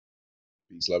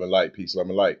Peace, love, and light. Peace, love,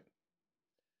 and light.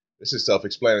 This is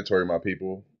self-explanatory, my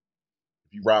people.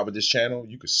 If you ride with this channel,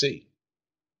 you can see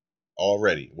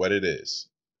already what it is.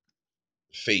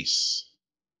 Face,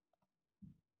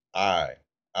 eye,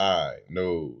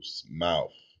 nose,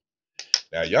 mouth.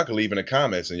 Now, y'all can leave in the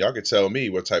comments and y'all can tell me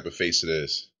what type of face it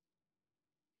is.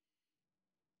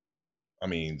 I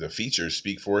mean, the features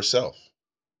speak for itself.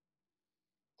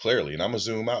 Clearly. And I'm going to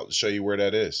zoom out to show you where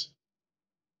that is.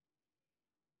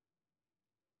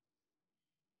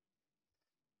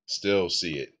 Still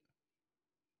see it.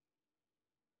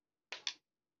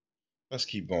 Let's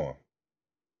keep going.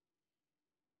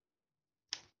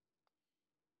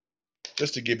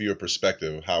 Just to give you a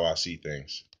perspective of how I see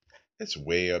things. It's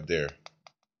way up there.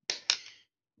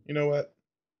 You know what?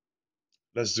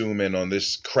 Let's zoom in on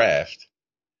this craft.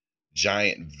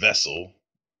 Giant vessel.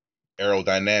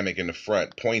 Aerodynamic in the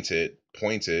front. Pointed.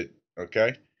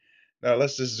 Okay? Now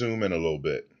let's just zoom in a little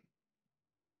bit.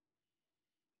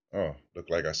 Oh, look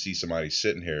like I see somebody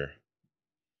sitting here.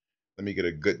 Let me get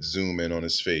a good zoom in on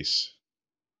his face.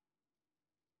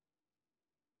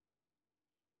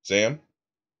 Sam?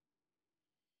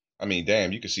 I mean,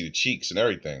 damn, you can see the cheeks and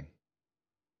everything.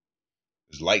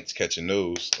 His light's catching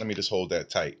those. Let me just hold that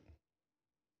tight.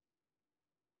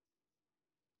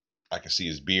 I can see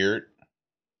his beard,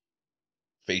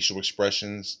 facial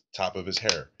expressions, top of his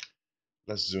hair.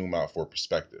 Let's zoom out for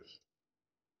perspective.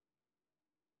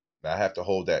 Now I have to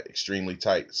hold that extremely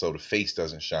tight so the face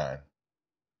doesn't shine.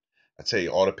 I tell you,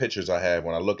 all the pictures I have,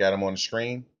 when I look at them on the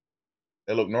screen,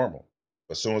 they look normal.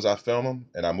 But as soon as I film them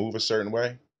and I move a certain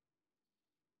way,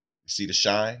 you see the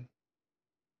shine?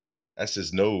 That's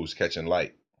his nose catching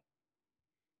light.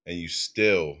 And you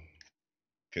still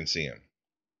can see him.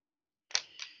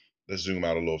 Let's zoom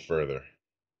out a little further.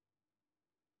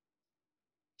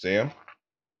 See him?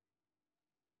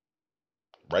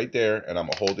 Right there, and I'm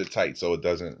going to hold it tight so it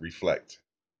doesn't reflect.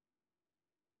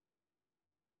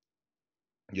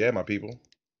 Yeah, my people.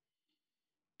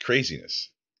 Craziness.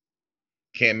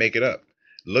 Can't make it up.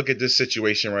 Look at this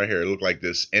situation right here. It looks like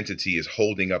this entity is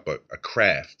holding up a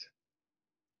craft.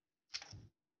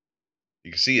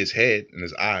 You can see his head and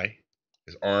his eye,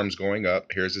 his arms going up.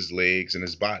 Here's his legs and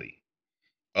his body.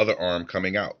 Other arm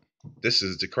coming out. This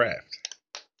is the craft.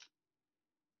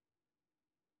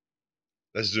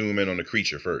 Let's zoom in on the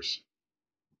creature first.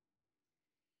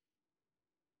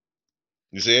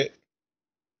 You see it?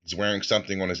 He's wearing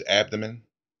something on his abdomen.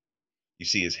 You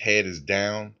see his head is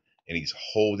down and he's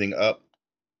holding up.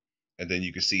 And then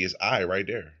you can see his eye right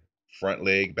there. Front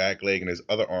leg, back leg, and his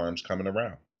other arms coming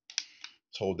around.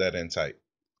 Let's hold that in tight.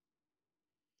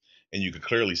 And you can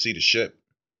clearly see the ship.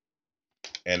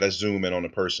 And let's zoom in on the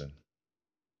person.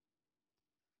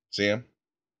 See him?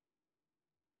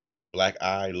 Black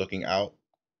eye looking out.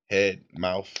 Head,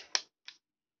 mouth.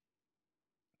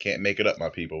 Can't make it up, my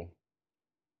people.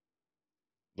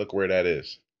 Look where that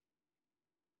is.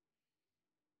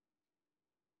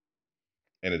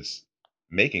 And it's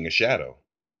making a shadow.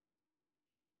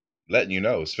 Letting you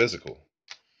know it's physical.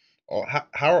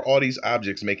 How are all these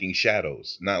objects making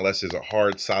shadows? Not unless there's a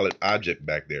hard, solid object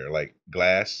back there, like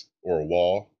glass or a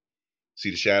wall.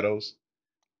 See the shadows?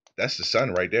 That's the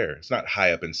sun right there. It's not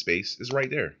high up in space. It's right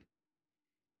there.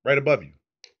 Right above you.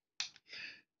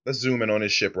 Let's zoom in on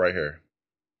this ship right here.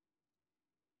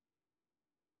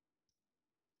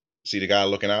 See the guy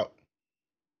looking out?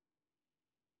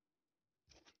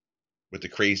 With the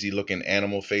crazy looking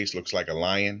animal face, looks like a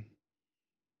lion.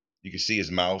 You can see his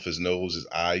mouth, his nose, his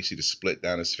eye. You see the split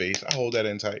down his face. I hold that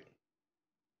in tight.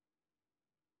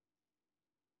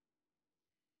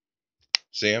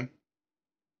 See him?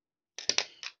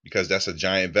 Because that's a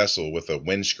giant vessel with a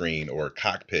windscreen or a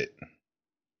cockpit.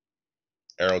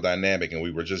 Aerodynamic, and we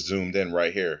were just zoomed in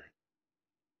right here.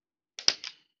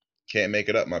 Can't make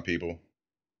it up, my people.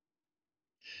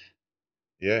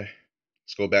 Yeah.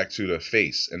 Let's go back to the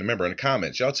face. And remember, in the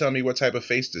comments, y'all tell me what type of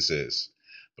face this is.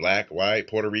 Black, white,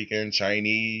 Puerto Rican,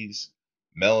 Chinese,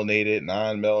 melanated,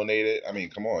 non-melanated. I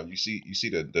mean, come on. You see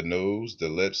the nose, the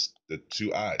lips, the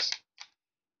two eyes.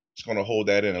 Just going to hold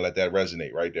that in and let that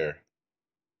resonate right there.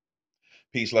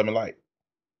 Peace, love, and light.